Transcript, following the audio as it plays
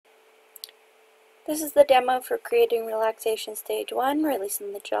This is the demo for creating relaxation stage 1,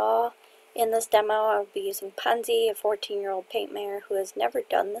 releasing the jaw. In this demo, I'll be using Punzi, a 14-year-old paint mare who has never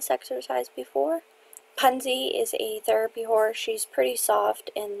done this exercise before. Punzi is a therapy horse. She's pretty soft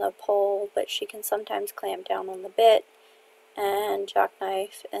in the poll, but she can sometimes clamp down on the bit and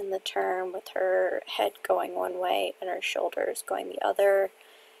jackknife in the turn with her head going one way and her shoulders going the other.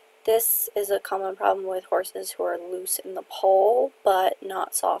 This is a common problem with horses who are loose in the poll but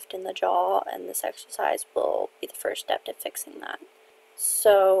not soft in the jaw, and this exercise will be the first step to fixing that.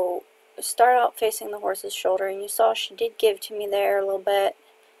 So start out facing the horse's shoulder, and you saw she did give to me there a little bit,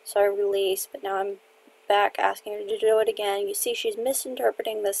 so I released, but now I'm back asking her to do it again. You see she's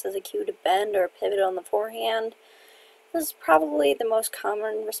misinterpreting this as a cue to bend or pivot on the forehand. This is probably the most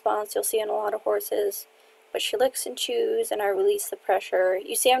common response you'll see in a lot of horses. But she licks and chews, and I release the pressure.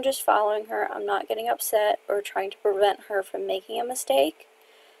 You see I'm just following her. I'm not getting upset or trying to prevent her from making a mistake.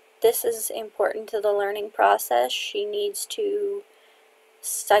 This is important to the learning process. She needs to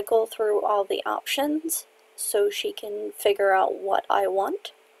cycle through all the options so she can figure out what I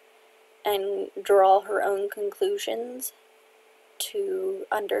want and draw her own conclusions to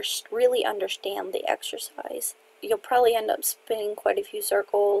really understand the exercise. You'll probably end up spinning quite a few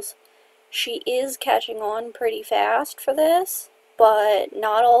circles. She is catching on pretty fast for this, but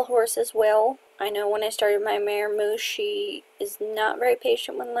not all horses will. I know when I started my mare Moose, she is not very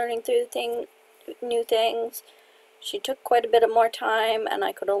patient when learning through new things. She took quite a bit of more time, and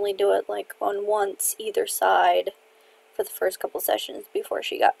I could only do it like on once either side for the first couple sessions before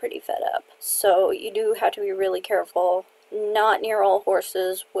she got pretty fed up. So you do have to be really careful. Not near all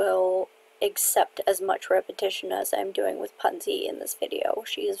horses will accept as much repetition as I'm doing with Punzi in this video.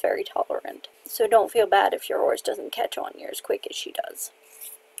 She is very tolerant. So don't feel bad if your horse doesn't catch on near as quick as she does.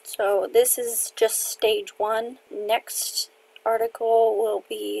 So this is just stage 1. Next article will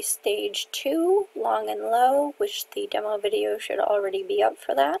be stage 2, long and low, which the demo video should already be up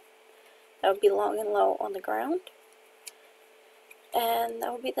for that. That would be long and low on the ground. And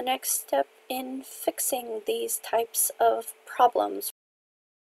that will be the next step in fixing these types of problems